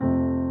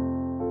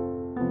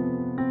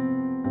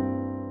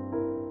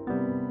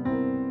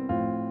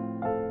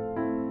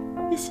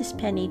This is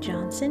Penny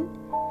Johnson,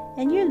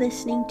 and you're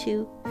listening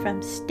to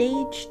From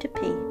Stage to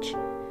Page,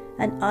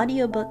 an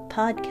audiobook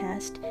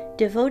podcast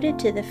devoted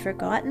to the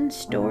forgotten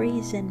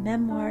stories and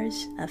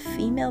memoirs of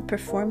female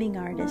performing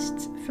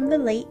artists from the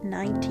late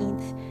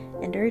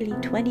 19th and early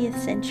 20th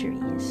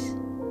centuries.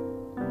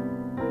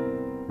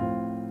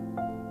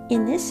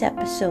 In this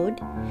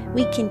episode,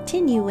 we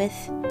continue with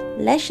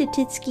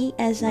Leschetizky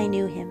as I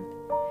Knew Him,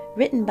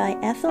 written by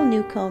Ethel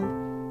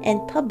Newcomb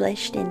and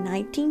published in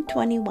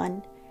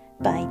 1921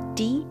 by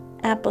D.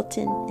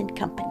 Appleton and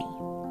Company.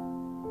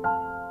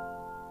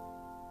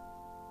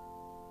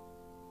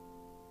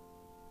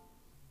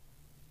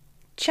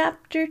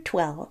 Chapter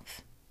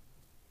 12.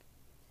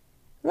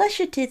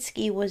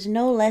 Leschetizky was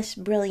no less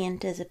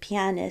brilliant as a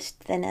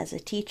pianist than as a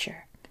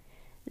teacher.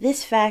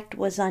 This fact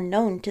was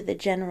unknown to the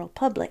general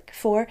public,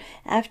 for,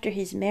 after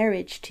his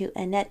marriage to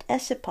Annette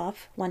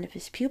Esipov, one of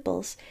his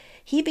pupils,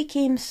 he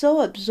became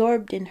so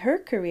absorbed in her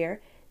career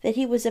that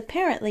he was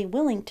apparently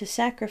willing to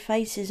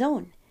sacrifice his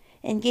own,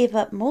 and gave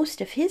up most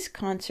of his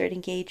concert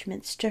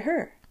engagements to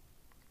her.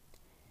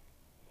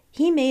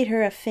 He made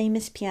her a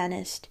famous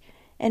pianist,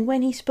 and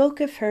when he spoke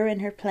of her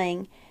and her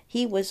playing,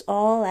 he was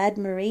all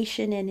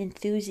admiration and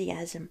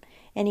enthusiasm,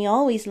 and he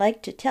always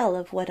liked to tell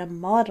of what a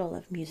model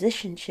of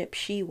musicianship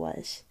she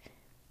was.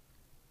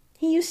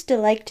 He used to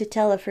like to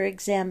tell of her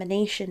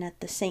examination at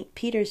the St.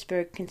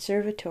 Petersburg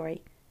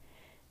Conservatory.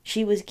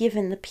 She was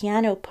given the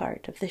piano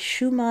part of the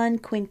Schumann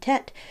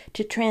Quintet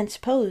to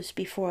transpose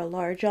before a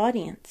large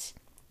audience.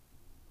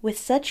 With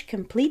such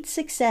complete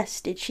success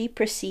did she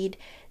proceed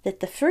that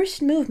the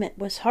first movement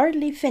was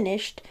hardly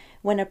finished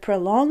when a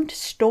prolonged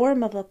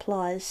storm of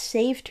applause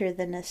saved her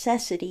the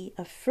necessity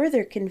of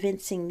further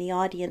convincing the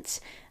audience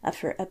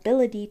of her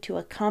ability to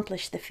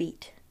accomplish the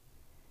feat.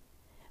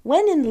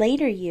 When in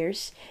later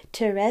years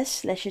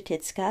Thérèse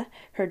Leschetizka,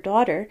 her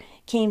daughter,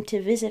 came to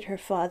visit her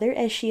father,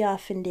 as she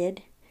often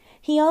did,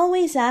 he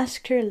always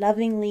asked her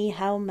lovingly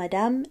how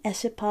Madame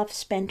Esipov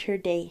spent her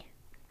day.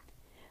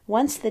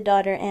 Once the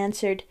daughter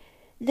answered,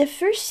 "The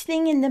first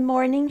thing in the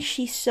morning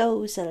she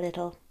sews a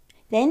little,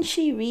 then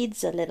she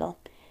reads a little,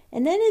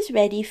 and then is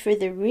ready for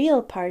the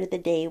real part of the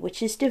day,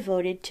 which is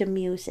devoted to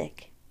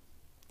music."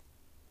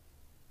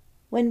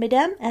 When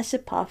Madame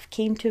Esipov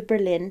came to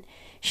Berlin,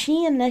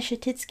 she and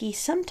Leschetizky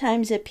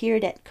sometimes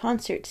appeared at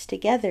concerts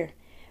together,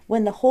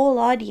 when the whole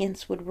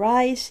audience would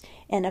rise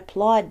and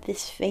applaud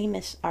this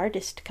famous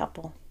artist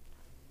couple.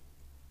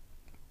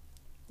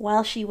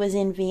 While she was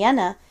in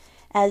Vienna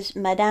as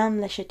Madame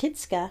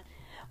Leschetizka,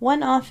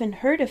 one often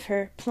heard of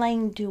her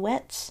playing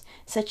duets,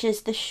 such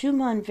as the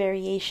Schumann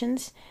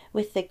variations,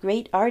 with the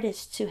great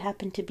artists who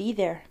happened to be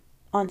there,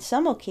 on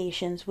some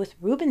occasions with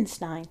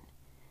Rubinstein.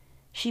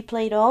 She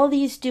played all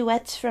these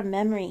duets from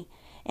memory,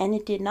 and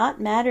it did not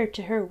matter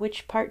to her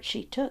which part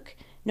she took,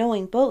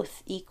 knowing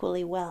both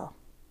equally well.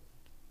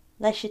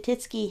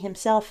 Leschetizky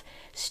himself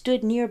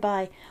stood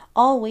nearby,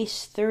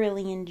 always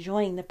thoroughly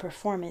enjoying the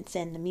performance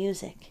and the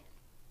music.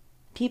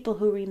 People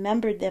who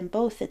remembered them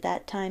both at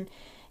that time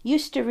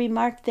used to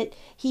remark that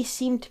he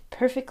seemed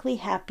perfectly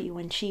happy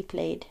when she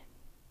played.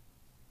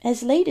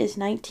 As late as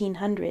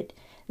 1900,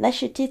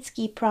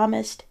 Leschetizky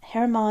promised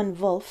Hermann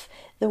Wolf,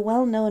 the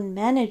well-known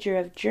manager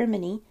of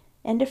Germany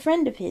and a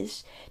friend of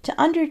his,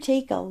 to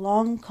undertake a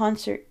long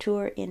concert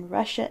tour in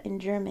Russia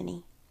and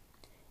Germany.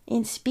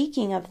 In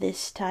speaking of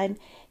this time,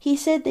 he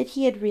said that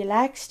he had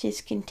relaxed his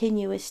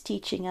continuous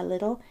teaching a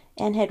little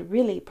and had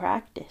really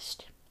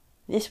practiced.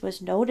 This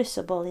was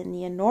noticeable in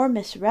the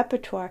enormous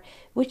repertoire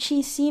which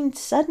he seemed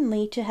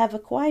suddenly to have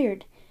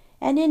acquired,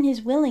 and in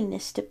his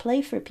willingness to play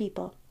for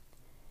people.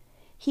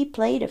 He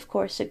played, of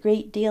course, a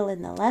great deal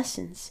in the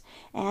lessons,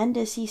 and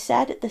as he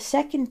sat at the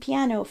second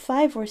piano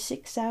 5 or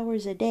 6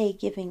 hours a day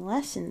giving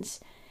lessons,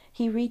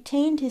 he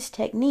retained his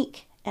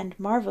technique and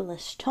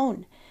marvelous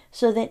tone,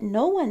 so that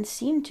no one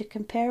seemed to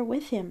compare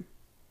with him.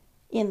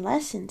 In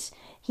lessons,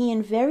 he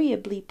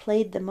invariably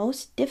played the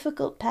most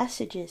difficult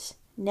passages,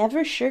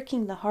 never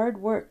shirking the hard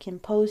work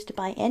imposed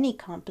by any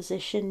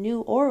composition,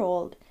 new or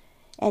old,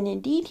 and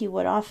indeed he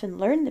would often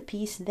learn the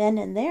piece then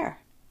and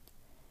there.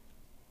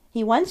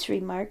 He once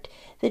remarked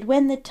that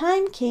when the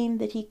time came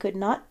that he could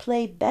not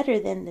play better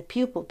than the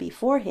pupil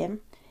before him,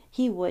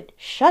 he would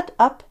shut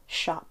up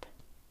shop.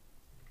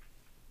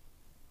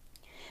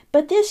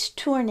 But this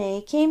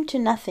tournée came to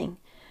nothing,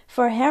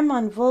 for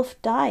Hermann Wolf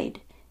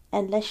died,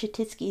 and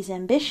Leschetizky's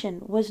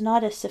ambition was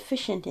not a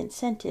sufficient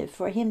incentive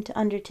for him to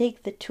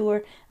undertake the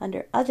tour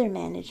under other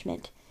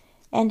management,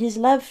 and his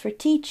love for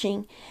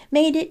teaching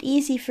made it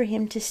easy for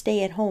him to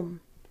stay at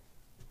home.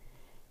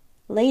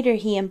 Later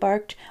he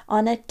embarked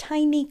on a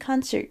tiny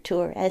concert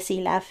tour, as he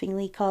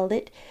laughingly called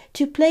it,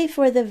 to play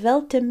for the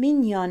Welte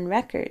Mignon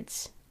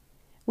records.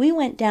 We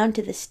went down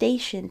to the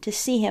station to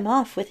see him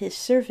off with his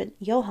servant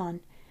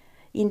Johann.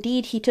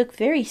 Indeed, he took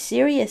very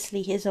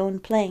seriously his own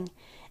playing,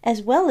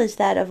 as well as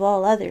that of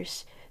all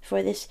others,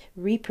 for this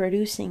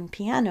reproducing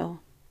piano.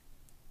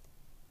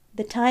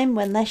 The time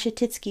when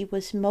Leschetizky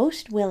was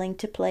most willing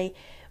to play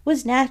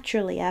was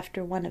naturally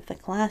after one of the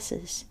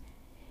classes.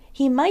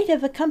 He might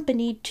have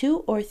accompanied 2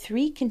 or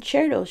 3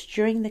 concertos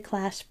during the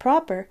class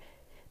proper,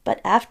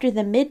 but after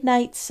the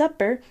midnight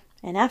supper,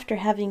 and after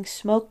having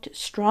smoked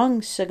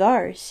strong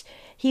cigars,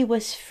 he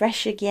was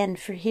fresh again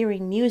for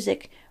hearing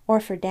music or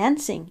for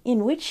dancing,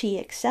 in which he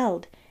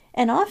excelled,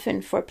 and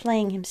often for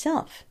playing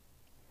himself.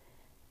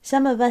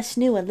 Some of us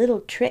knew a little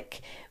trick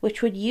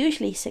which would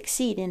usually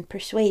succeed in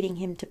persuading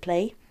him to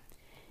play.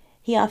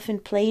 He often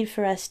played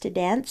for us to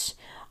dance,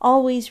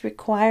 always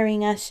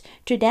requiring us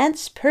to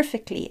dance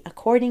perfectly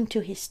according to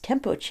his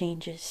tempo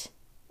changes.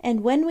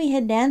 And when we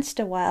had danced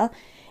a while,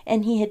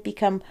 and he had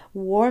become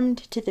warmed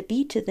to the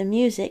beat of the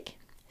music,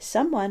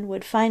 someone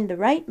would find the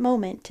right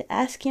moment to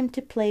ask him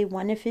to play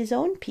one of his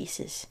own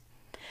pieces.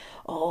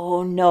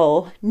 "Oh,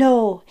 no,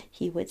 no,"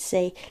 he would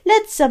say,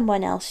 "let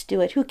someone else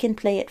do it who can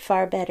play it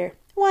far better.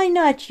 Why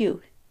not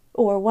you?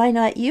 Or why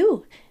not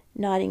you?"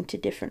 nodding to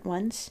different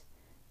ones.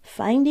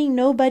 Finding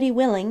nobody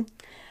willing,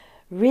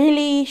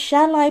 "Really,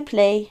 shall I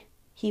play?"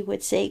 he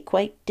would say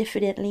quite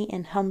diffidently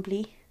and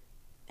humbly.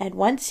 At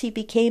once he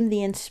became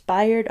the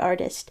inspired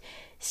artist,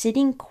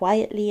 sitting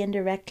quietly and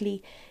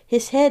erectly,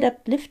 his head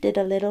uplifted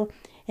a little,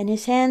 and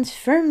his hands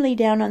firmly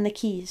down on the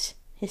keys,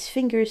 his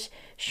fingers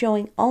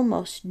showing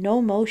almost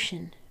no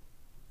motion.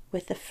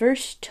 With the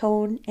first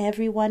tone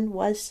everyone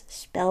was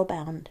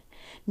spellbound.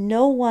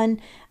 No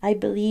one, I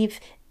believe,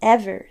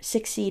 ever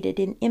succeeded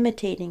in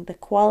imitating the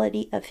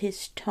quality of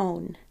his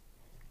tone.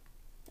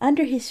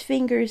 Under his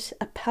fingers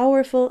a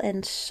powerful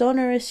and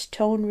sonorous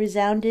tone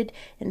resounded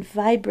and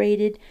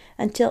vibrated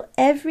until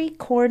every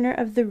corner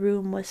of the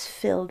room was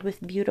filled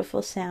with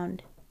beautiful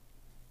sound.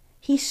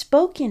 He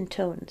spoke in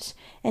tones,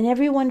 and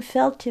everyone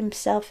felt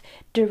himself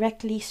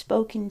directly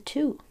spoken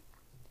to.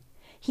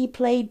 He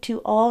played to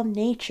all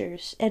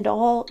natures and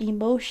all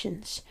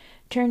emotions,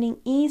 turning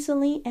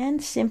easily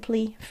and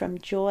simply from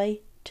joy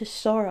to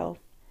sorrow.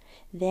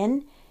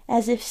 Then,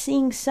 as if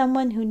seeing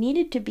someone who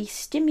needed to be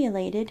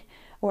stimulated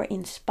or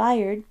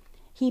inspired,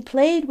 he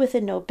played with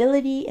a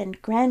nobility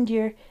and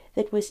grandeur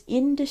that was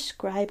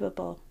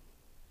indescribable.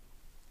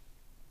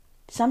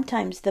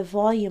 Sometimes the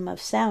volume of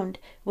sound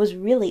was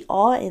really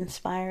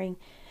awe-inspiring,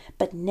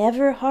 but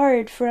never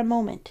hard for a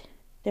moment.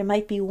 There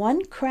might be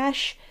one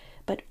crash,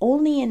 but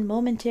only in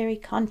momentary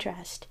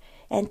contrast,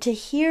 and to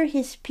hear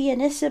his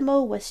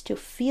pianissimo was to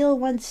feel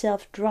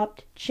oneself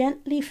dropped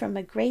gently from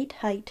a great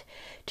height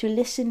to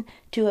listen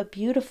to a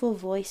beautiful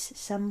voice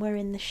somewhere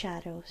in the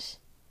shadows.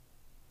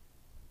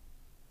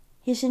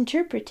 His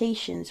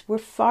interpretations were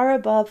far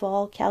above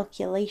all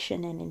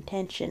calculation and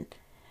intention,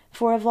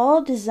 for of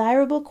all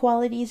desirable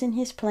qualities in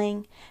his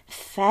playing,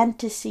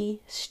 fantasy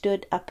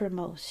stood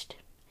uppermost.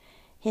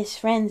 His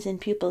friends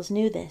and pupils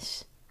knew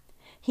this.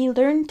 He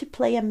learned to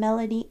play a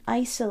melody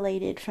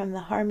isolated from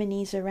the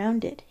harmonies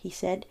around it, he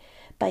said,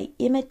 by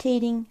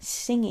imitating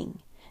singing,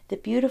 the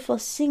beautiful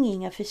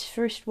singing of his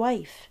first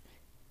wife.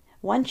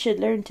 One should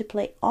learn to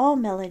play all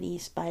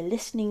melodies by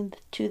listening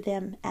to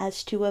them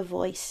as to a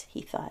voice, he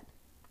thought.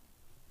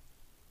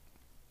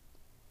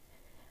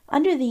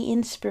 Under the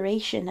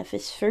inspiration of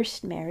his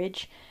first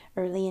marriage,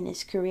 early in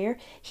his career,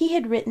 he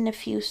had written a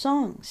few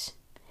songs.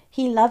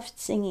 He loved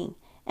singing,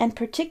 and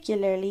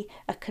particularly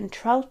a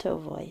contralto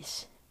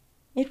voice.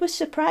 It was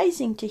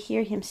surprising to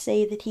hear him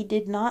say that he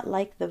did not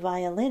like the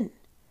violin.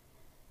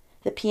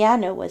 The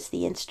piano was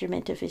the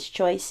instrument of his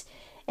choice,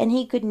 and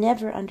he could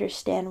never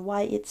understand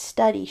why its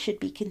study should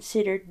be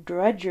considered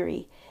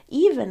drudgery,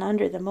 even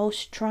under the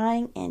most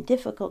trying and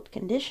difficult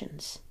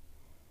conditions.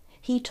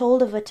 He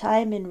told of a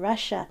time in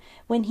Russia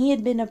when he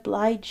had been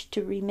obliged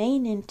to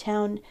remain in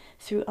town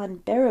through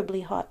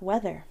unbearably hot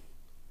weather.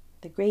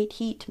 The great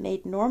heat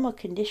made normal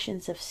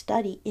conditions of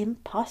study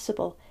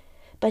impossible,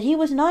 but he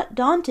was not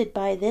daunted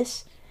by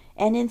this,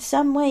 and in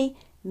some way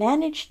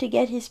managed to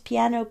get his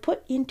piano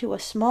put into a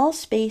small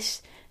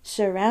space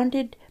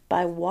surrounded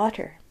by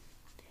water.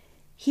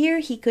 Here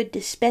he could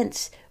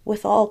dispense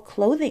with all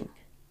clothing,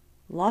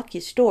 lock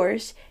his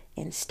doors,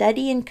 and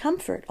study in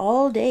comfort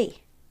all day.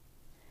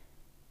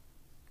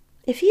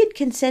 If he had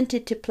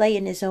consented to play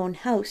in his own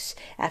house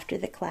after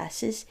the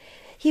classes,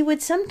 he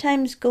would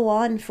sometimes go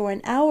on for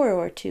an hour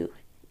or two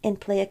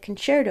and play a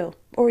concerto,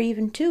 or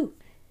even 2.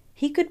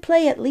 He could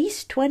play at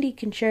least 20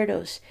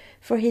 concertos,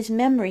 for his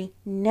memory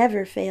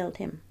never failed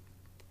him.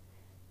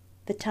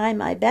 The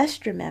time I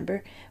best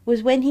remember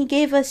was when he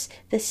gave us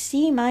the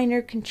C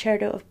minor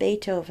concerto of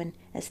Beethoven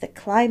as the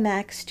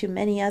climax to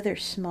many other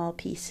small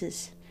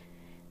pieces.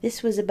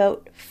 This was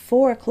about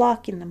 4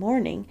 o'clock in the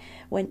morning,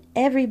 when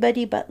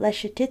everybody but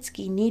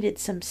Leschetizky needed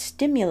some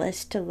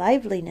stimulus to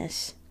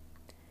liveliness.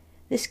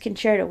 This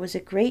concerto was a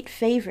great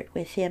favorite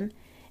with him,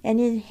 and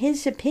in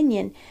his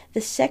opinion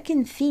the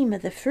second theme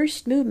of the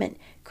first movement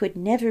could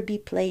never be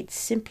played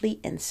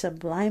simply and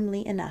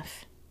sublimely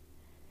enough.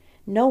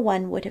 No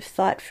one would have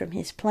thought from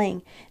his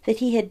playing that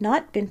he had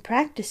not been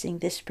practicing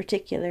this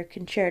particular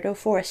concerto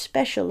for a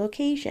special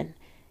occasion.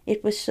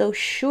 It was so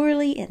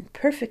surely and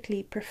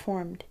perfectly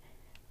performed.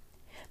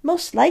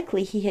 Most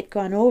likely he had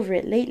gone over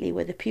it lately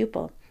with a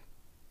pupil.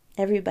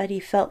 Everybody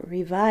felt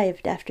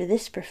revived after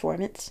this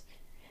performance.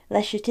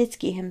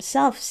 Leschetizky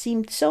himself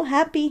seemed so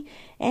happy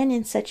and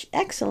in such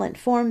excellent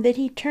form that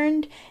he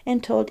turned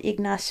and told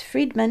Ignaz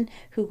Friedmann,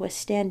 who was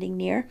standing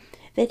near,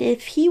 that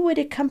if he would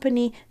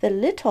accompany the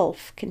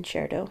Litolf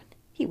concerto,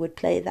 he would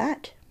play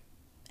that.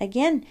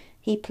 Again,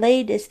 he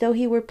played as though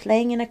he were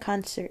playing in a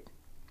concert.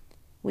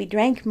 We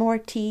drank more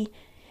tea,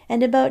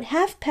 and about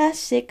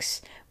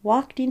 6:30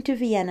 walked into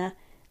Vienna,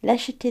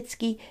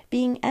 Leschetizky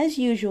being, as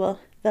usual,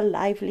 the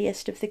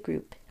liveliest of the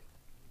group.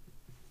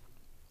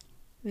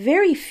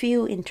 Very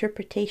few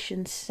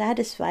interpretations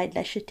satisfied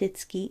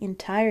Leschetizky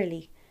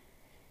entirely.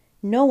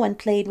 No one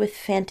played with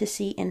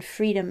fantasy and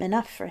freedom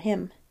enough for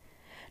him.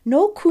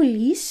 No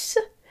coulisses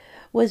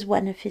was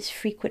one of his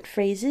frequent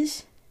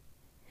phrases.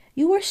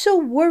 You are so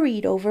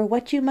worried over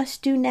what you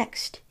must do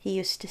next, he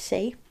used to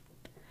say.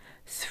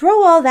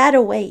 Throw all that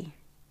away.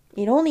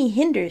 It only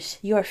hinders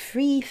your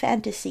free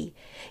fantasy.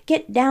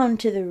 Get down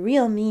to the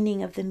real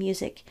meaning of the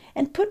music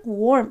and put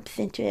warmth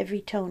into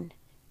every tone.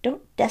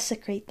 Don't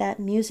desecrate that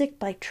music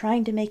by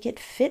trying to make it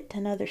fit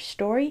another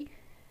story.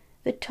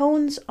 The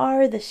tones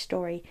are the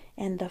story,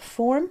 and the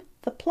form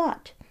the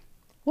plot.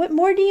 What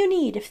more do you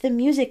need if the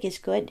music is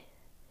good?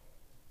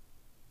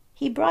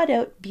 He brought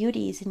out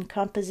beauties in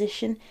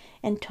composition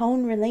and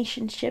tone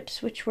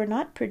relationships which were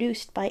not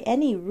produced by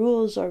any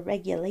rules or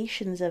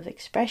regulations of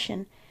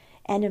expression,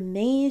 and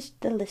amazed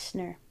the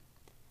listener.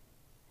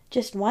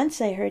 Just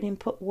once I heard him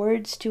put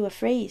words to a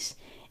phrase,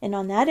 and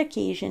on that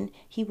occasion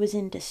he was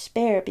in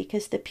despair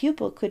because the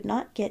pupil could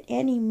not get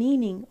any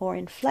meaning or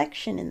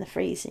inflection in the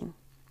phrasing.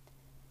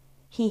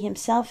 He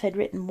himself had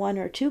written 1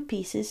 or 2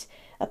 pieces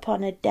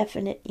upon a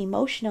definite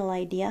emotional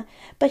idea,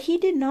 but he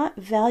did not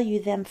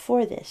value them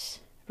for this,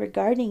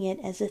 regarding it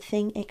as a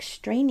thing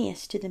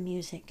extraneous to the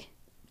music.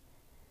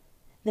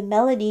 The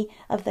melody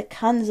of the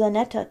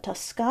Canzonetta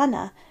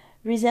Toscana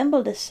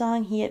resembled a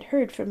song he had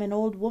heard from an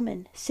old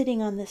woman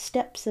sitting on the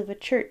steps of a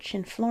church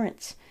in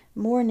Florence,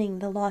 mourning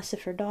the loss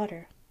of her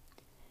daughter.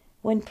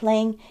 When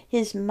playing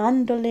his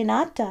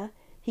Mandolinata,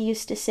 he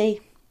used to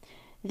say,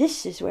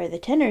 "This is where the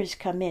tenors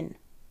come in."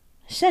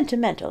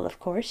 Sentimental, of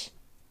course.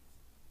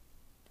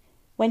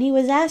 When he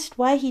was asked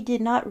why he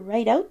did not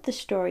write out the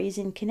stories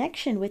in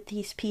connection with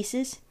these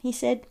pieces, he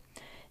said,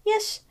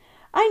 "Yes,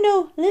 I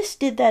know Liszt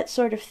did that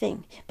sort of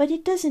thing, but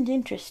it doesn't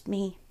interest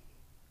me."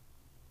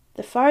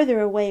 The farther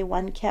away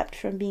one kept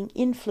from being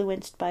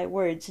influenced by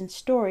words and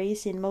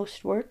stories in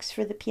most works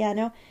for the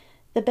piano,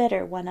 the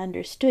better one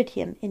understood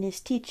him in his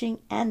teaching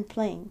and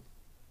playing.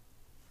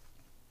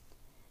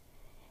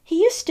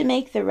 He used to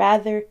make the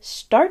rather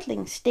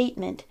startling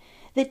statement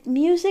that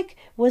music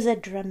was a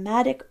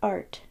dramatic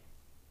art.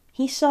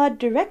 He saw a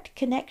direct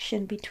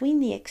connection between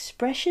the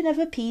expression of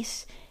a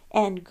piece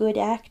and good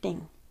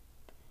acting.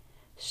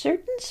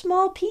 Certain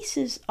small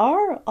pieces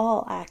are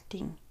all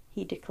acting,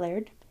 he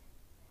declared.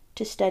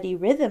 To study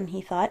rhythm,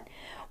 he thought,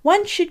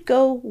 one should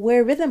go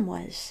where rhythm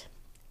was.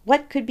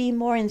 What could be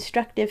more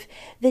instructive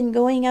than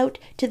going out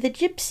to the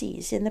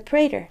gypsies in the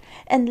Prater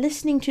and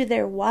listening to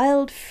their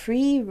wild,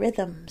 free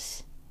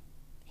rhythms?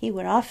 He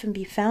would often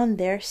be found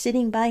there,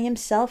 sitting by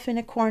himself in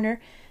a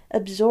corner,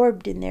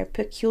 absorbed in their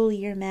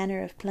peculiar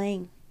manner of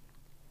playing.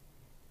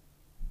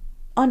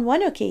 On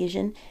one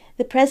occasion,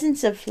 the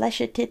presence of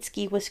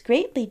Leschetizky was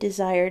greatly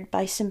desired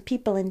by some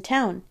people in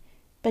town,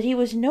 but he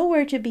was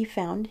nowhere to be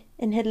found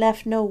and had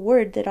left no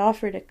word that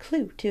offered a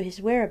clue to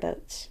his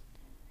whereabouts.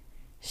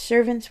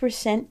 Servants were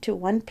sent to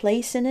one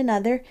place and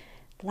another,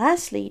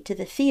 lastly to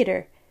the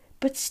theatre,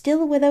 but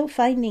still without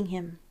finding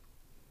him.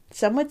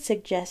 Some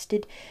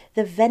suggested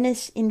the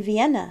Venice in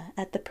Vienna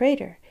at the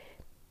Prater.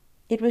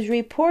 It was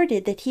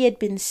reported that he had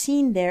been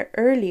seen there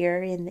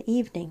earlier in the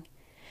evening,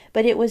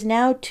 but it was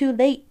now too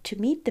late to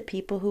meet the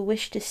people who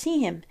wished to see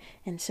him,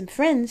 and some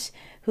friends,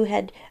 who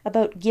had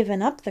about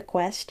given up the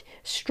quest,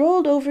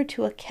 strolled over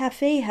to a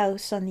cafe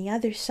house on the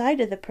other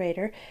side of the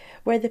Prater,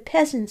 where the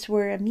peasants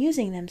were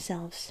amusing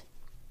themselves.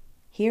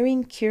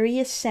 Hearing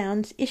curious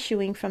sounds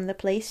issuing from the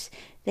place,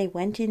 they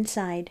went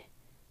inside.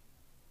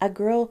 A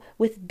girl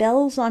with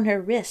bells on her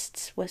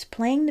wrists was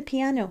playing the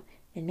piano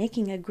and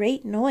making a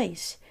great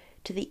noise,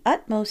 to the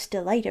utmost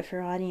delight of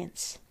her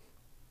audience.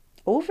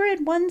 Over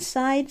at one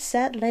side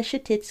sat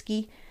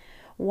Leschetizky,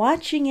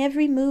 watching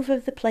every move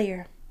of the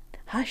player.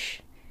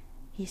 "Hush,"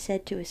 he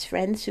said to his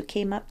friends who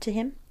came up to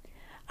him.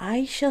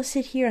 "I shall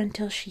sit here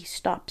until she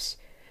stops,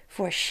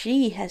 for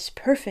she has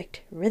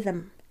perfect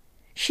rhythm.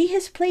 She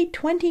has played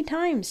 20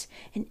 times,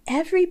 and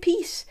every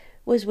piece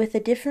was with a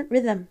different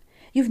rhythm.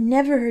 You've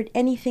never heard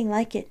anything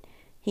like it,"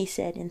 he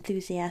said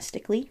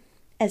enthusiastically,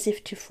 as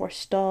if to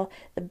forestall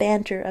the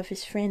banter of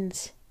his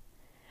friends.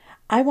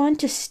 "I want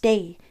to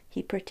stay,"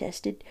 he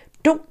protested.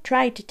 "Don't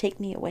try to take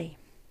me away."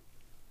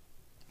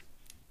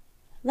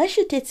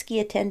 Leschetizky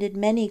attended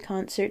many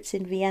concerts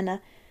in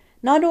Vienna,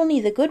 not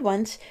only the good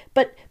ones,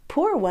 but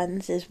poor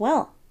ones as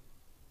well.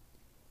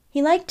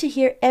 He liked to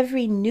hear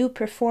every new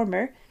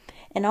performer,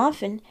 and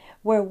often,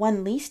 where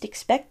one least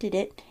expected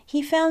it,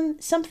 he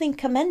found something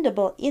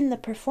commendable in the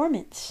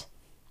performance.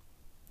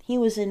 He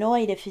was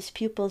annoyed if his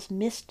pupils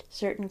missed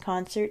certain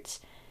concerts,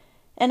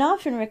 and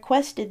often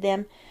requested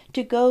them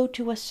to go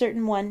to a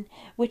certain one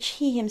which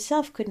he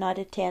himself could not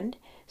attend,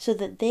 so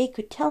that they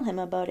could tell him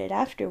about it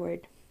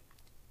afterward.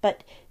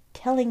 But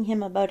telling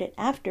him about it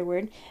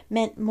afterward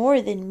meant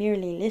more than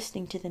merely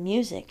listening to the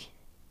music.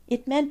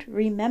 It meant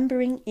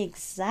remembering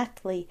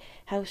exactly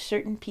how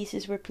certain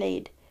pieces were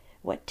played,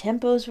 what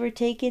tempos were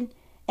taken,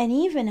 and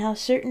even how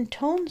certain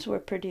tones were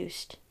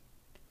produced.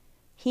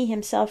 He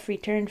himself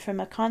returned from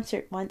a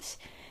concert once,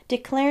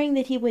 declaring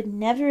that he would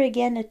never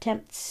again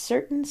attempt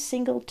certain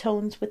single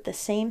tones with the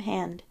same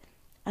hand.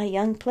 A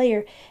young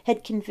player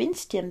had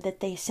convinced him that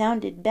they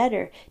sounded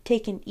better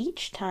taken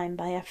each time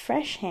by a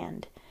fresh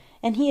hand,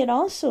 and he had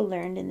also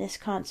learned in this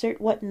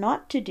concert what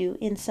not to do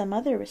in some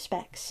other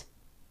respects.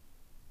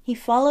 He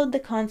followed the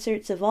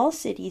concerts of all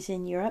cities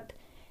in Europe,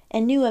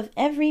 and knew of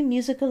every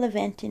musical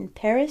event in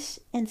Paris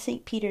and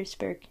St.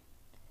 Petersburg.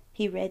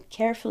 He read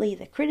carefully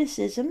the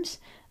criticisms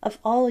of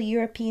all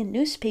European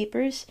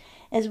newspapers,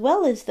 as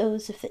well as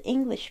those of the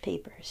English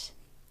papers.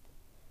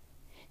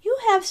 "You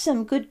have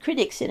some good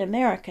critics in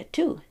America,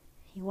 too,"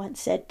 he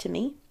once said to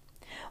me.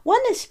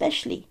 "One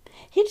especially.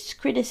 His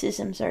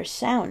criticisms are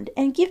sound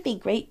and give me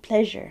great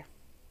pleasure."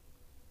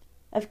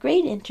 Of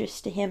great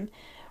interest to him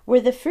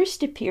were the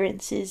first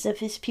appearances of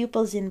his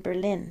pupils in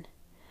Berlin,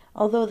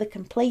 although the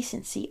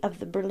complacency of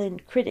the Berlin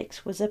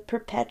critics was a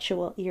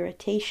perpetual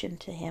irritation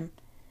to him.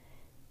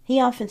 He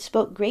often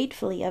spoke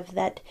gratefully of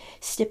that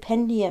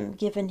stipendium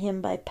given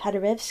him by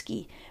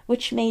Paderewski,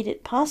 which made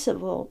it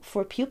possible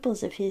for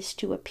pupils of his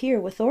to appear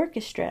with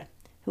orchestra,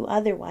 who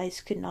otherwise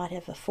could not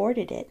have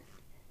afforded it.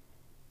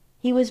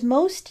 He was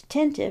most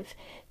attentive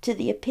to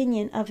the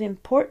opinion of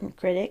important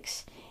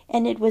critics,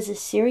 and it was a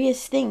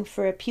serious thing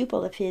for a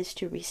pupil of his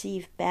to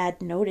receive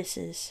bad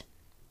notices.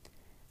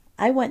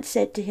 I once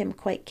said to him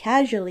quite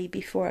casually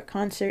before a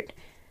concert,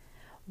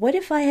 "What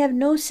if I have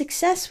no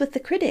success with the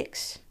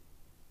critics?"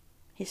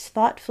 His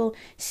thoughtful,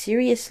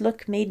 serious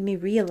look made me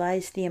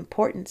realize the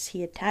importance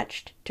he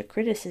attached to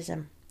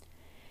criticism.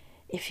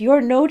 "If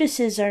your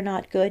notices are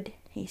not good,"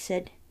 he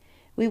said,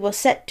 "we will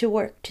set to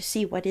work to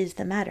see what is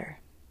the matter."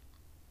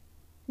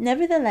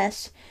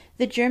 Nevertheless,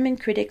 the German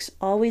critics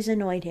always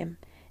annoyed him,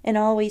 and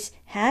always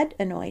had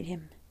annoyed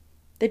him.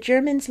 The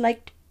Germans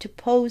liked to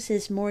pose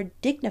as more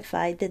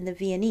dignified than the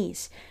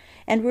Viennese,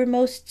 and were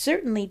most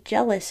certainly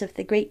jealous of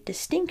the great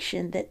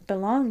distinction that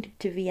belonged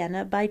to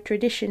Vienna by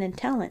tradition and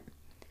talent.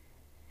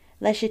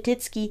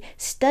 Leschetizky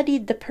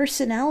studied the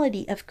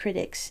personality of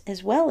critics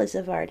as well as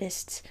of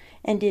artists,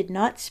 and did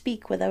not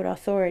speak without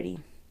authority.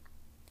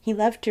 He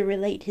loved to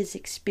relate his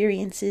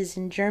experiences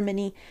in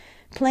Germany,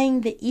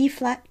 playing the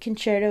E-flat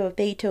concerto of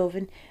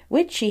Beethoven,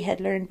 which he had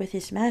learned with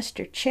his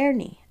master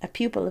Czerny, a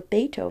pupil of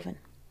Beethoven.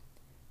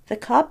 The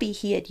copy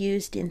he had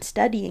used in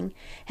studying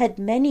had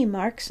many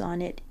marks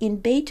on it in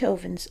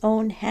Beethoven's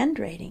own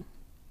handwriting.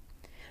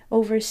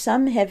 Over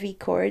some heavy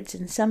chords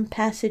and some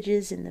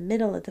passages in the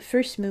middle of the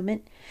first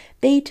movement,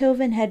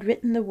 Beethoven had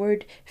written the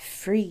word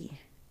 "free."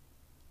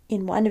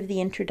 In one of the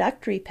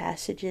introductory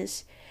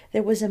passages,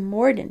 there was a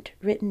mordent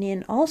written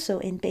in also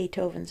in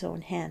Beethoven's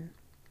own hand.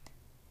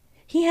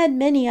 He had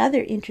many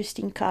other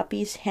interesting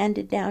copies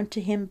handed down to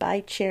him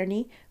by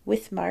Czerny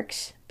with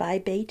marks by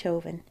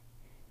Beethoven.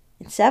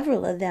 In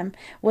several of them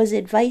was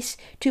advice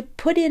to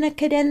put in a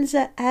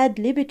cadenza ad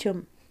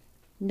libitum,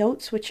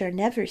 notes which are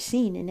never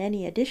seen in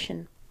any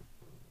edition.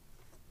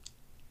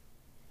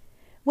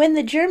 When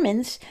the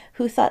Germans,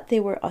 who thought they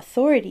were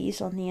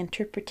authorities on the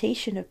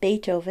interpretation of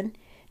Beethoven,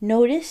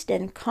 noticed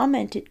and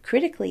commented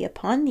critically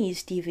upon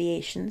these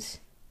deviations,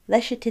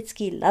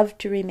 Leschetizky loved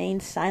to remain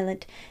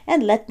silent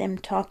and let them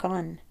talk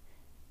on.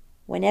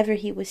 Whenever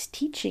he was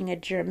teaching a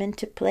German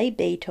to play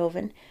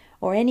Beethoven,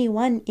 or any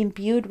one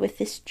imbued with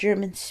this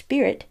German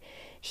spirit,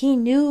 he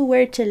knew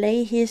where to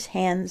lay his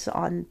hands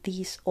on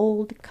these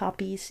old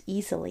copies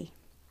easily.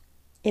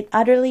 It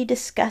utterly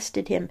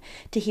disgusted him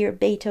to hear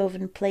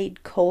Beethoven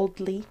played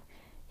coldly,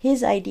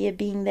 his idea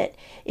being that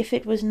if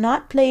it was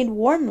not played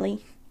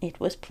warmly, it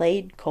was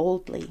played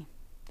coldly.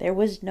 There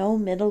was no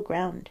middle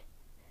ground.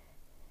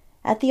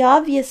 At the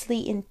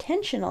obviously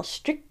intentional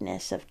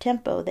strictness of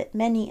tempo that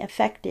many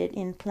affected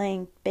in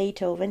playing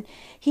Beethoven,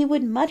 he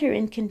would mutter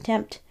in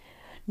contempt,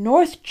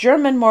 "North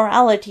German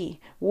morality,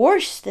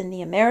 worse than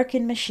the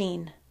American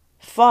machine,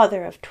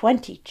 father of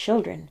 20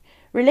 children,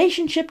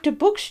 relationship to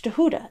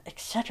Buxtehude,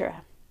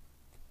 etc."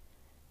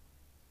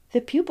 The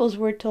pupils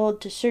were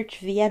told to search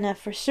Vienna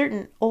for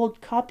certain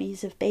old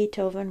copies of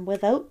Beethoven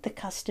without the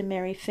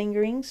customary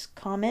fingerings,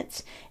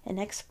 comments, and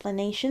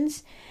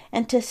explanations,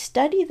 and to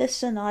study the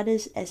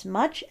sonatas as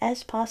much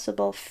as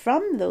possible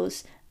from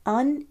those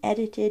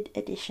unedited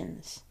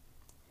editions.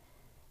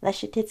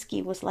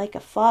 Leschetizky was like a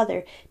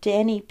father to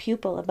any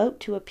pupil about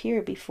to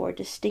appear before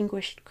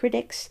distinguished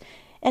critics,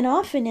 and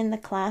often in the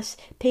class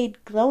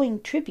paid glowing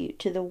tribute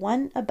to the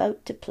one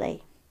about to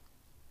play.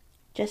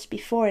 Just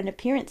before an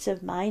appearance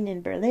of mine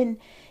in Berlin,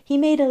 he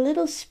made a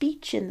little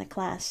speech in the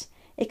class,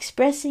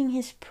 expressing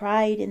his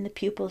pride in the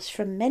pupils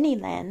from many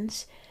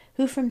lands,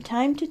 who from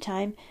time to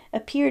time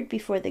appeared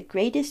before the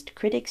greatest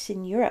critics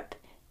in Europe,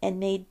 and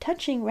made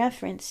touching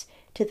reference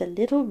to the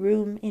little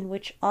room in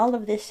which all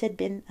of this had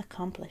been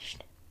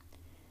accomplished.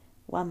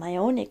 While my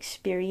own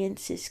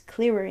experience is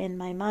clearer in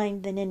my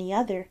mind than any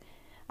other,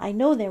 I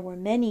know there were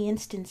many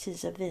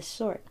instances of this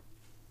sort.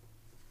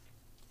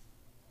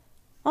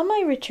 On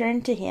my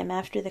return to him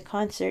after the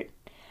concert,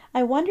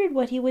 I wondered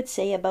what he would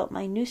say about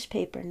my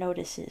newspaper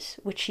notices,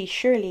 which he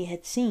surely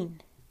had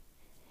seen.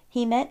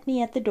 He met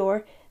me at the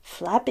door,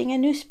 flapping a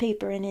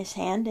newspaper in his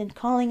hand and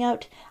calling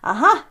out,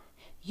 "Aha!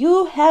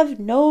 You have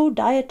no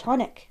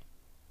diatonic.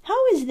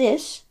 How is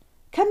this?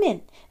 Come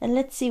in, and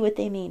let's see what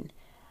they mean.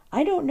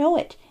 I don't know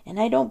it, and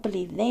I don't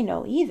believe they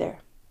know either."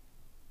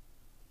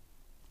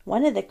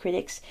 One of the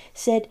critics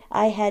said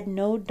I had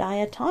no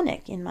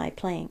diatonic in my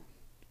playing.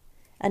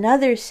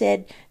 Another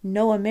said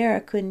no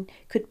American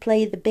could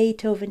play the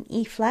Beethoven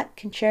E-flat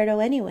concerto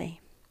anyway.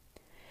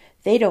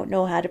 "They don't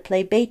know how to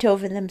play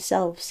Beethoven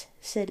themselves,"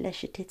 said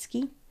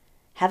Leschetizky.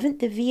 "Haven't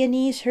the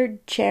Viennese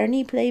heard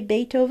Czerny play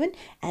Beethoven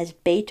as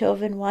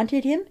Beethoven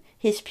wanted him,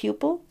 his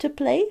pupil, to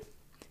play?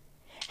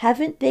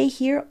 Haven't they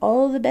here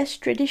all the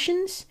best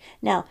traditions?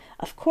 Now,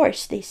 of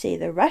course, they say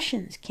the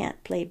Russians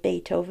can't play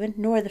Beethoven,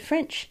 nor the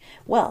French.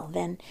 Well,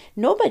 then,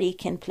 nobody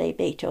can play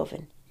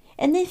Beethoven.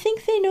 And they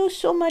think they know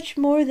so much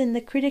more than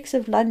the critics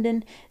of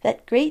London,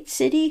 that great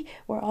city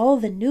where all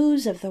the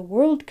news of the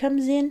world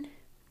comes in."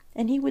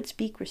 And he would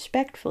speak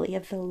respectfully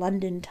of the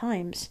London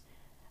Times.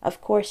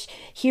 "Of course,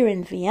 here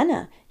in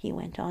Vienna," he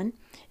went on,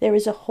 "there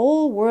is a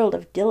whole world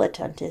of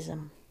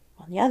dilettantism.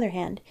 On the other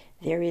hand,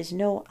 there is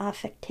no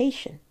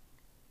affectation."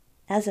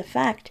 As a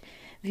fact,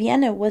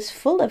 Vienna was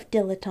full of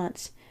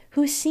dilettantes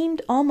who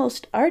seemed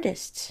almost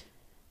artists.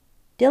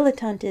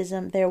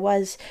 Dilettantism there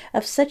was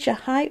of such a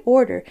high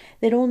order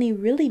that only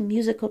really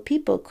musical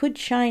people could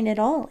shine at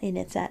all in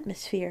its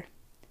atmosphere.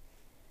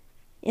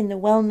 In the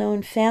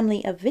well-known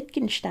family of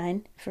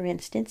Wittgenstein, for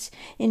instance,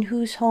 in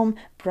whose home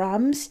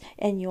Brahms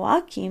and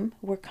Joachim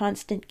were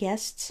constant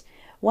guests,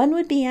 one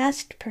would be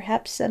asked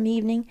perhaps some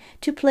evening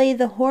to play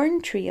the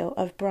horn trio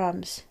of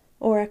Brahms,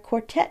 or a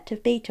quartet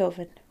of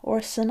Beethoven, or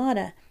a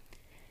sonata.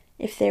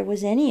 If there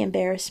was any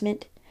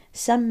embarrassment,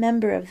 some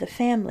member of the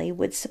family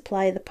would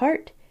supply the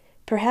part,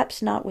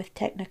 perhaps not with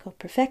technical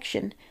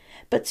perfection,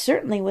 but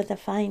certainly with a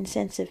fine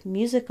sense of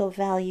musical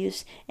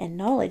values and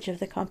knowledge of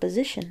the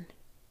composition.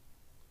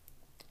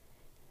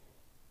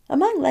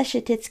 Among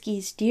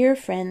Leschetizky's dear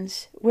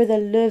friends were the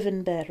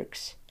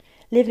Löwenbergs,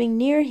 living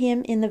near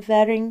him in the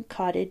Währing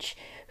cottage,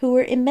 who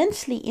were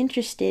immensely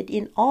interested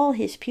in all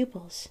his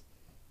pupils.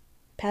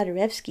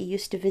 Paderewski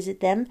used to visit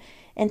them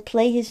and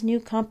play his new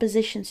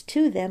compositions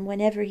to them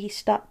whenever he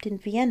stopped in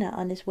Vienna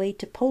on his way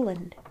to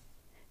Poland.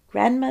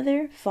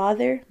 Grandmother,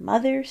 father,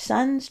 mother,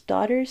 sons,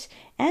 daughters,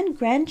 and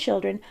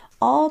grandchildren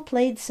all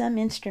played some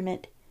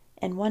instrument,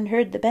 and one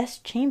heard the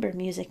best chamber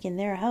music in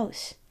their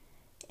house.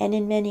 And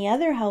in many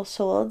other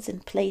households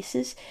and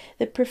places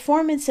the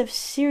performance of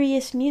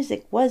serious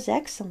music was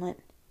excellent.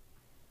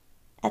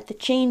 At the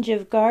change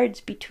of guards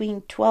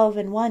between 12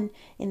 and 1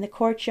 in the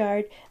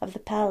courtyard of the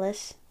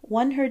palace,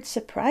 one heard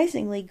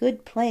surprisingly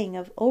good playing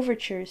of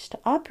overtures to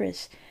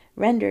operas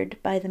rendered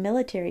by the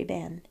military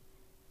band.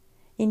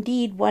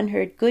 Indeed, one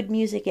heard good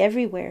music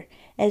everywhere,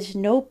 as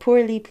no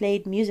poorly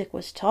played music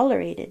was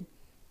tolerated.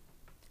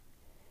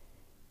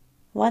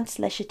 Once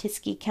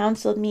Leschetizky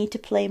counseled me to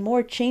play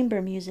more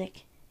chamber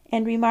music,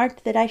 and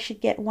remarked that I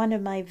should get one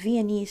of my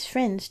Viennese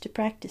friends to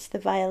practice the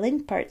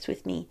violin parts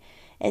with me,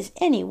 as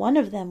any one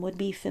of them would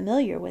be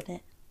familiar with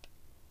it.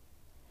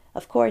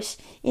 Of course,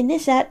 in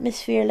this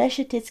atmosphere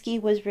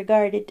Leschetizky was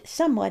regarded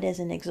somewhat as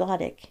an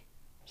exotic.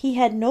 He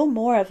had no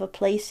more of a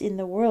place in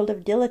the world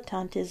of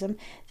dilettantism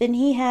than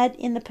he had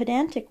in the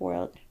pedantic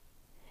world.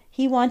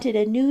 He wanted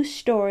a new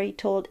story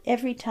told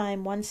every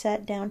time one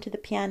sat down to the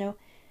piano,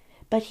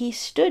 but he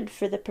stood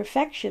for the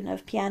perfection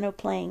of piano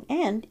playing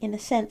and, in a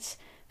sense,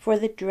 for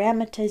the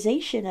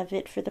dramatization of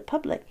it for the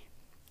public.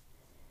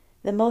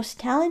 The most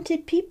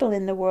talented people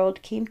in the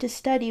world came to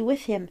study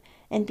with him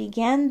and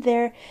began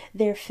their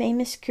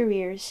famous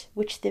careers,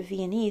 which the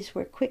Viennese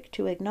were quick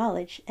to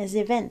acknowledge as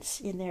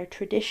events in their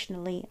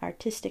traditionally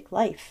artistic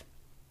life.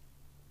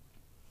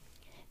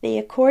 They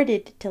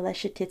accorded to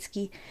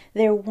Leschetizky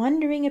their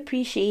wondering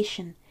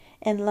appreciation,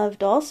 and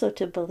loved also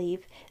to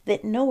believe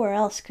that nowhere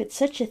else could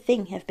such a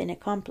thing have been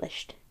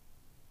accomplished.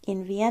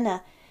 In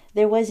Vienna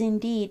there was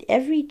indeed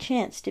every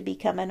chance to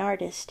become an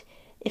artist,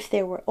 if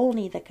there were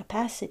only the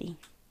capacity.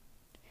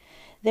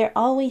 There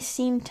always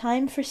seemed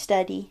time for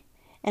study,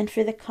 and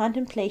for the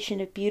contemplation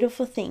of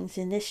beautiful things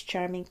in this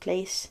charming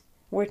place,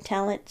 where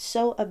talent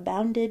so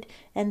abounded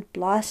and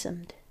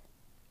blossomed.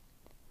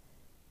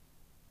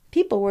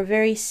 People were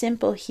very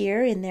simple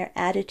here in their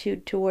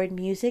attitude toward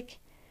music.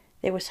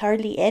 There was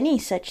hardly any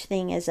such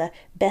thing as a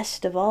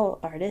best of all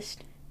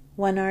artist.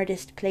 One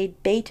artist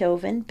played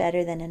Beethoven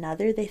better than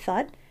another, they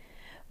thought.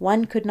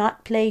 One could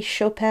not play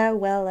Chopin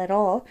well at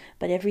all,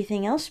 but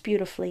everything else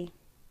beautifully.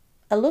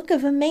 A look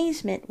of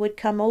amazement would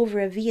come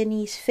over a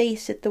Viennese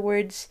face at the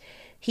words,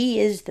 "He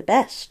is the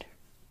best."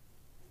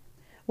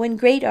 When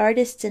great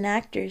artists and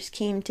actors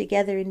came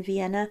together in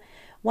Vienna,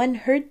 one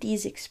heard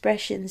these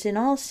expressions in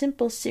all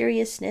simple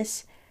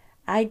seriousness,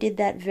 "I did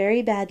that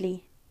very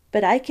badly,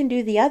 but I can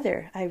do the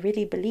other, I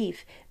really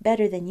believe,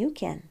 better than you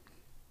can."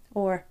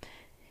 Or,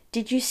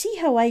 "Did you see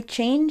how I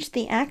changed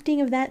the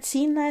acting of that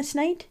scene last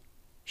night?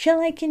 Shall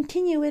I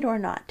continue it or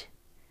not?"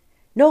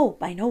 "No,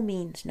 by no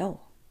means,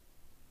 no."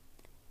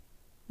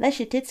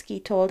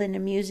 Leschetizky told an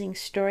amusing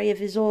story of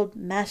his old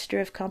master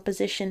of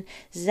composition,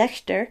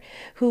 Sechter,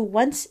 who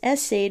once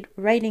essayed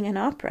writing an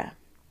opera.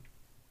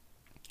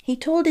 He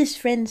told his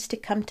friends to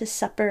come to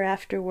supper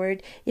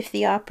afterward if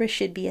the opera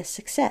should be a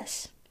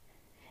success.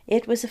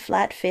 It was a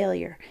flat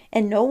failure,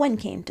 and no one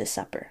came to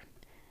supper.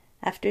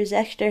 After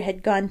Sechter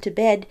had gone to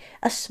bed,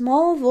 a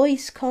small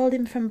voice called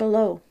him from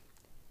below.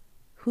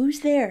 "Who's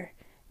there?"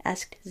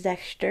 asked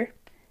Sechter.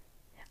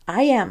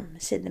 "I am,"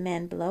 said the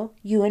man below.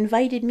 "You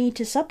invited me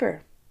to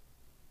supper."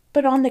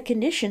 "But on the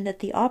condition that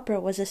the opera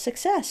was a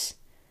success."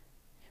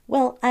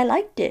 "Well, I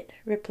liked it,"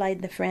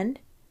 replied the friend.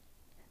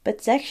 But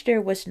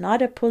Sechter was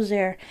not a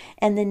poseur,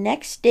 and the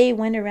next day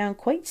went around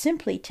quite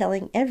simply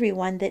telling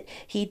everyone that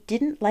he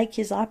didn't like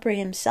his opera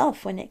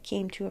himself when it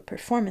came to a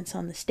performance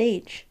on the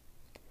stage.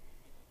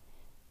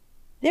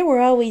 There were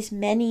always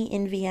many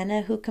in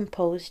Vienna who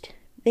composed.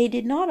 They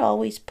did not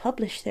always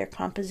publish their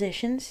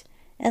compositions,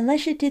 and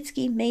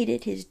Leschetizky made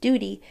it his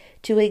duty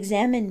to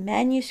examine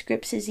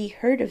manuscripts as he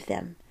heard of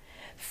them,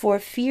 for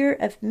fear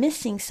of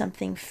missing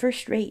something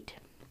first-rate.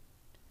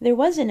 There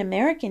was an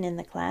American in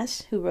the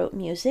class who wrote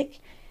music,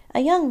 a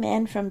young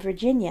man from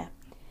Virginia.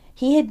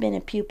 He had been a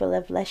pupil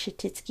of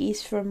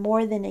Leschetizky's for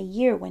more than a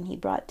year when he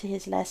brought to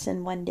his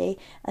lesson one day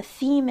a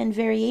theme and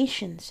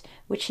variations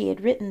which he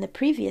had written the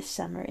previous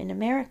summer in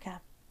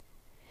America.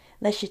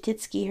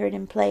 Leschetizky heard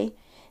him play.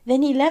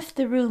 Then he left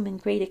the room in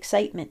great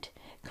excitement,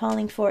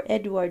 calling for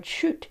Eduard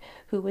Schutt,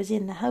 who was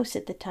in the house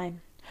at the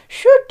time.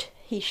 "Schutt,"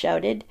 he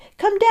shouted,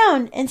 "come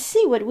down and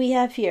see what we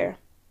have here."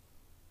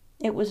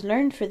 It was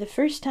learned for the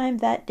first time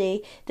that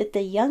day that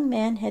the young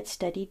man had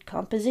studied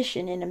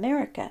composition in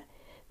America,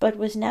 but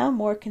was now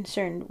more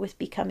concerned with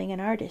becoming an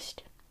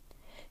artist.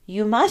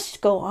 "You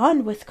must go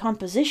on with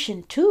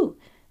composition too,"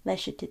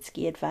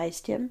 Leschetizky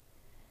advised him.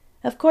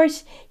 Of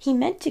course, he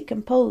meant to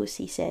compose,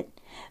 he said,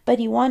 but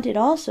he wanted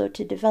also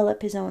to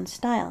develop his own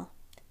style.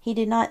 He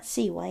did not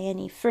see why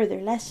any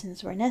further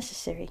lessons were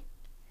necessary.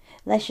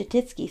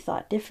 Leschetizky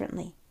thought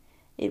differently.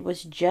 It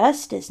was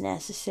just as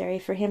necessary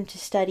for him to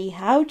study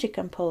how to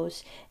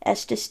compose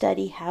as to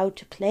study how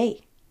to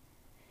play.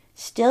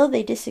 Still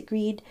they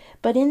disagreed,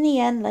 but in the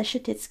end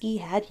Leschetizky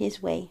had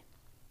his way.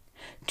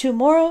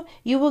 "Tomorrow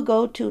you will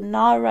go to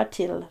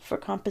Nahratil for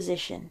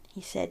composition,"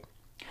 he said,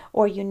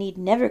 "or you need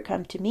never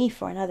come to me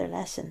for another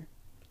lesson."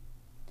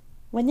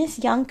 When this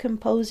young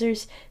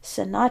composer's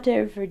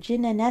Sonata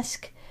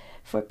Virginesque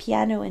for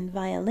piano and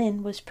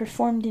violin was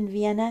performed in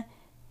Vienna,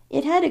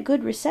 it had a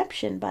good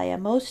reception by a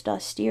most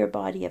austere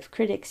body of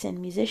critics and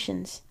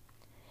musicians.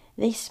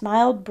 They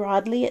smiled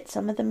broadly at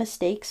some of the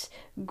mistakes,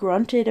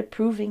 grunted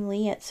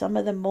approvingly at some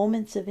of the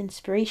moments of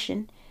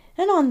inspiration,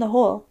 and on the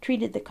whole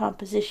treated the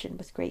composition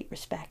with great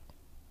respect.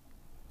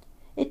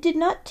 It did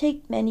not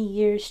take many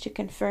years to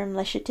confirm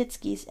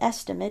Leschetizky's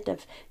estimate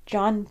of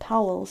John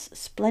Powell's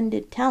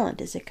splendid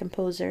talent as a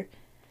composer.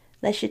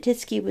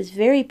 Leschetizky was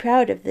very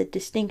proud of the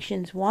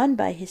distinctions won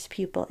by his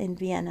pupil in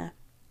Vienna.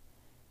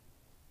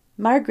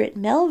 Margaret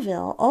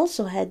Melville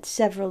also had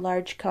several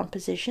large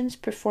compositions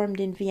performed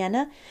in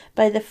Vienna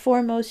by the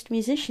foremost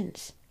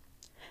musicians.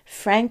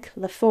 Frank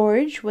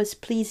Laforge was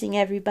pleasing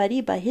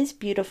everybody by his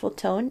beautiful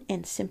tone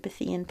and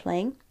sympathy in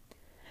playing.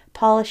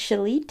 Paul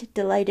Schalit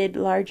delighted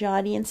large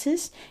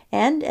audiences,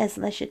 and, as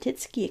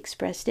Leschetizky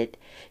expressed it,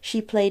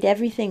 she played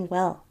everything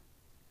well.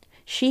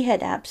 She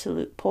had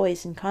absolute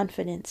poise and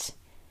confidence.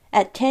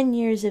 At 10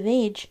 years of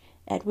age,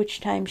 at which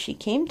time she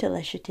came to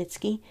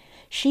Leschetizky,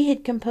 she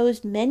had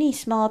composed many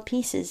small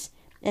pieces,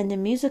 and the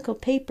musical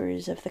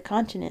papers of the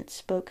continent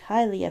spoke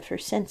highly of her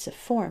sense of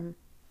form.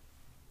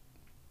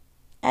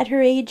 At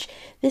her age,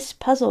 this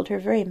puzzled her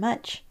very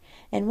much,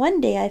 and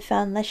one day I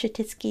found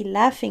Leschetizky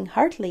laughing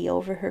heartily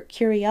over her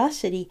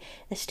curiosity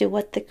as to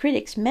what the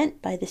critics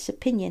meant by this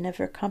opinion of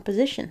her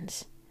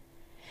compositions.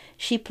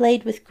 She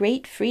played with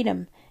great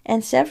freedom,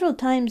 and several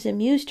times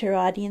amused her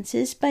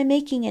audiences by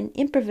making an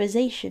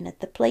improvisation at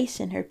the place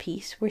in her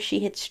piece where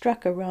she had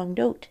struck a wrong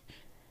note.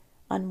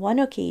 On one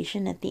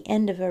occasion, at the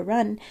end of a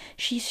run,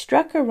 she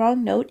struck a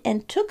wrong note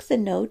and took the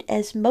note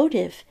as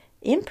motive,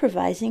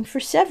 improvising for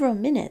several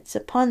minutes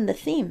upon the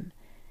theme.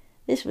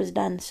 This was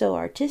done so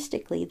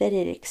artistically that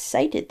it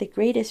excited the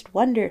greatest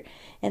wonder,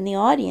 and the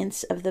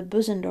audience of the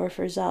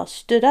Bösendorfer Saal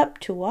stood up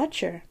to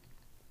watch her.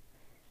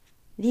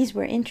 These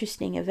were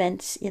interesting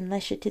events in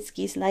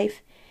Leschetizky's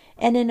life,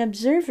 and an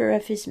observer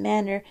of his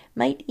manner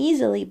might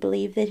easily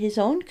believe that his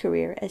own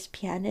career as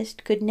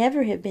pianist could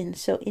never have been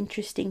so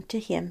interesting to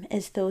him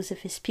as those of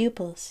his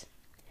pupils.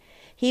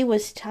 He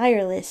was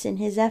tireless in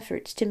his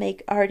efforts to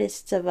make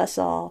artists of us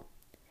all.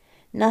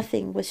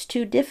 Nothing was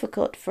too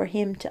difficult for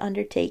him to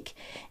undertake,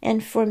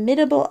 and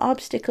formidable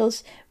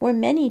obstacles were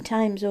many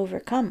times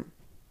overcome.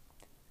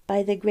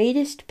 by the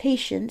greatest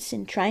patience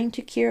in trying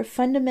to cure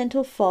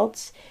fundamental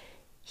faults,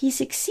 he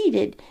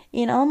succeeded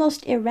in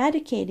almost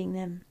eradicating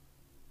them.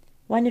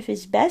 One of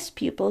his best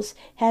pupils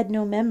had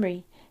no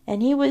memory,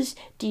 and he was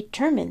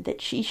determined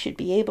that she should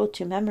be able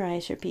to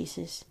memorize her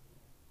pieces.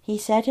 He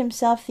set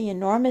himself the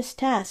enormous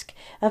task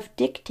of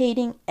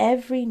dictating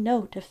every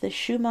note of the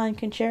Schumann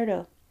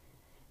concerto.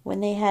 When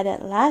they had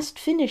at last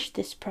finished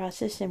this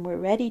process and were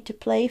ready to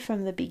play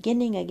from the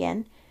beginning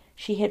again,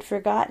 she had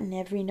forgotten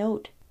every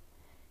note.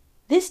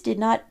 This did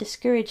not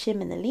discourage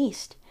him in the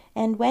least,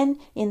 and when,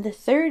 in the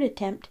third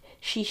attempt,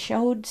 she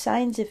showed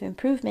signs of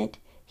improvement,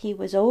 he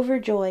was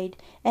overjoyed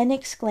and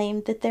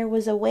exclaimed that there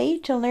was a way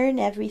to learn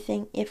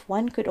everything if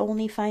one could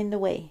only find the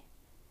way.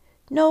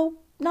 No,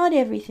 not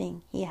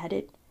everything, he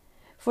added,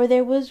 for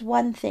there was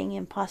one thing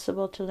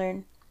impossible to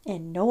learn,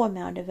 and no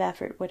amount of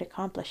effort would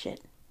accomplish it.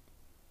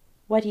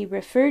 What he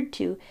referred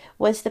to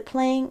was the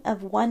playing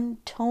of one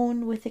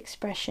tone with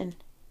expression.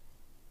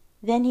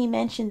 Then he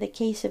mentioned the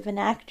case of an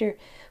actor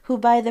who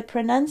by the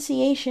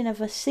pronunciation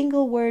of a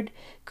single word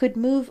could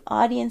move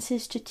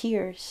audiences to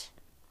tears.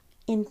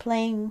 In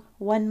playing,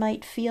 one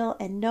might feel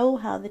and know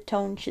how the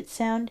tone should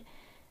sound,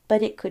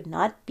 but it could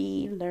not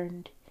be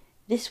learned.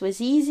 This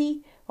was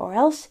easy, or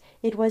else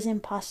it was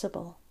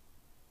impossible.